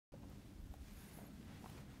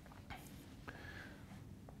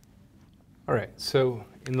All right, so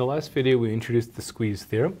in the last video we introduced the squeeze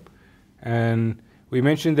theorem, and we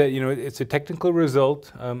mentioned that it's a technical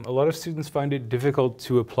result. A lot of students find it difficult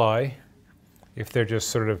to apply if they're just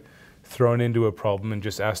sort of thrown into a problem and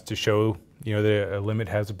just asked to show that a limit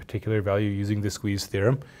has a particular value using the squeeze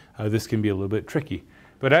theorem. This can be a little bit tricky.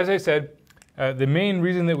 But as I said, the main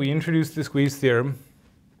reason that we introduced the squeeze theorem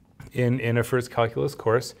in a first calculus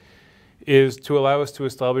course is to allow us to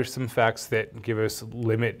establish some facts that give us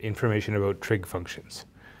limit information about trig functions.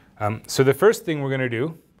 So the first thing we're going to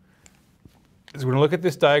do is we're going to look at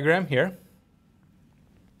this diagram here,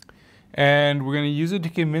 and we're going to use it to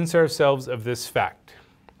convince ourselves of this fact,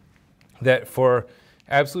 that for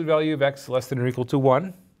absolute value of x less than or equal to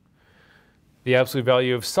 1, the absolute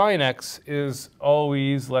value of sine x is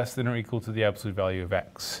always less than or equal to the absolute value of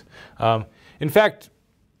x. In fact,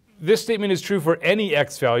 this statement is true for any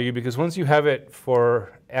x value, because once you have it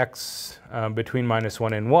for x between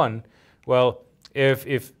 -1 and 1, well, if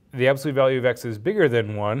the absolute value of x is bigger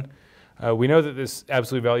than 1, we know that this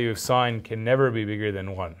absolute value of sine can never be bigger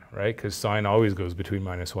than 1, right? Because sine always goes between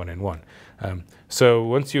 -1 and 1. So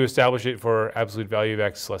once you establish it for absolute value of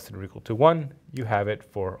x less than or equal to 1, you have it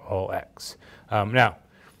for all x. Now,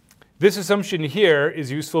 this assumption here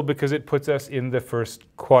is useful because it puts us in the first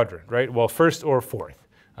quadrant, right? Well, first or fourth.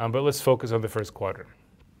 But let's focus on the first quadrant.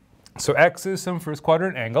 So x is some first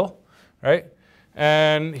quadrant angle, right?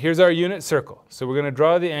 And here's our unit circle. So we're going to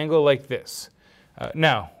draw the angle like this.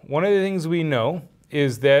 Now, one of the things we know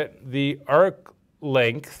is that the arc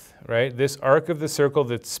length, right, this arc of the circle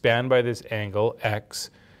that's spanned by this angle, x,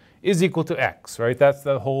 is equal to x, right? That's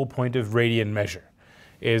the whole point of radian measure,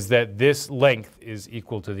 is that this length is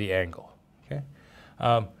equal to the angle, okay?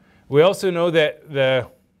 We also know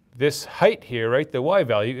that this height here, right, the y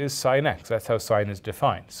value is sine x. That's how sine is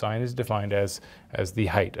defined. Sine is defined as the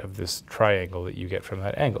height of this triangle that you get from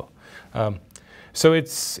that angle. So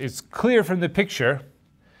it's clear from the picture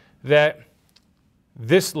that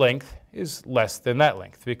this length is less than that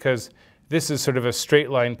length, because this is sort of a straight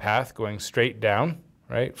line path going straight down,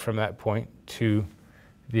 right, from that point to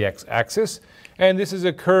the x-axis, and this is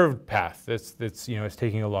a curved path that's it's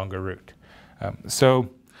taking a longer route. So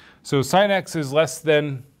sine x is less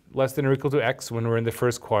than or equal to x when we're in the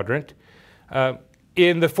first quadrant.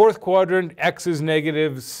 In the fourth quadrant, x is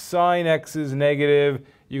negative, sine x is negative.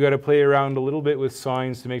 You got to play around a little bit with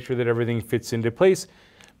signs to make sure that everything fits into place,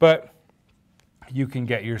 but you can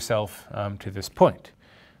get yourself to this point.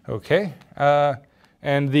 Okay,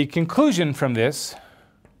 and the conclusion from this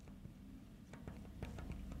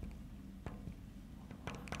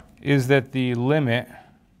is that the limit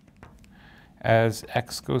as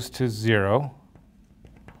x goes to 0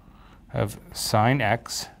 of sine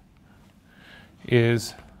x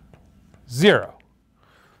is 0.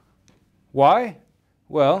 Why?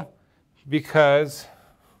 Well, because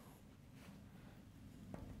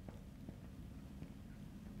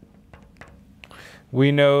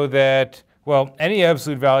we know that, well, any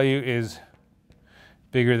absolute value is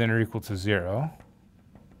bigger than or equal to 0,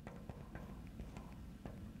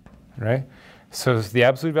 right? So the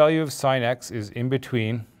absolute value of sine x is in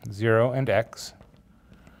between 0 and x.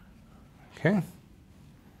 Okay.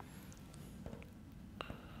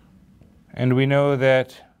 And we know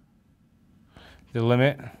that the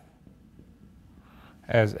limit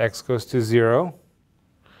as x goes to 0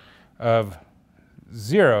 of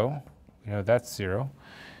 0, that's 0.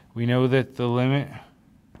 We know that the limit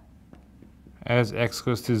as x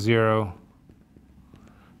goes to 0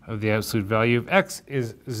 of the absolute value of x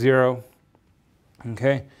is 0.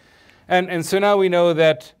 Okay? And so now we know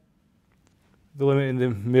that the limit in the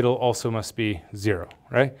middle also must be 0,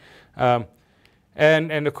 right?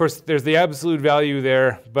 And of course, there's the absolute value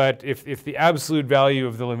there, but if the absolute value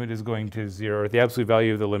of the limit is going to 0, or the absolute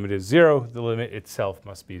value of the limit is 0, the limit itself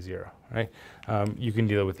must be 0, right? You can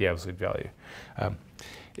deal with the absolute value.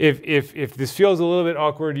 If this feels a little bit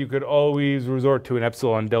awkward, you could always resort to an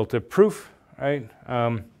epsilon delta proof, right?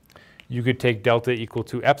 You could take delta equal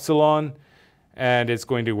to epsilon, and it's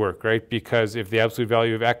going to work, right? Because if the absolute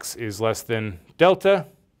value of x is less than delta,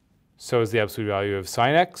 so is the absolute value of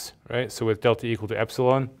sine x, right? So with delta equal to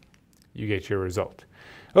epsilon, you get your result.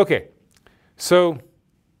 Okay, so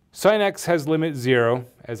sine x has limit 0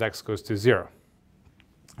 as x goes to 0.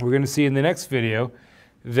 We're going to see in the next video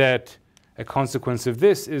that a consequence of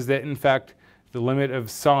this is that, in fact, the limit of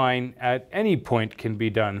sine at any point can be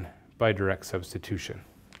done by direct substitution.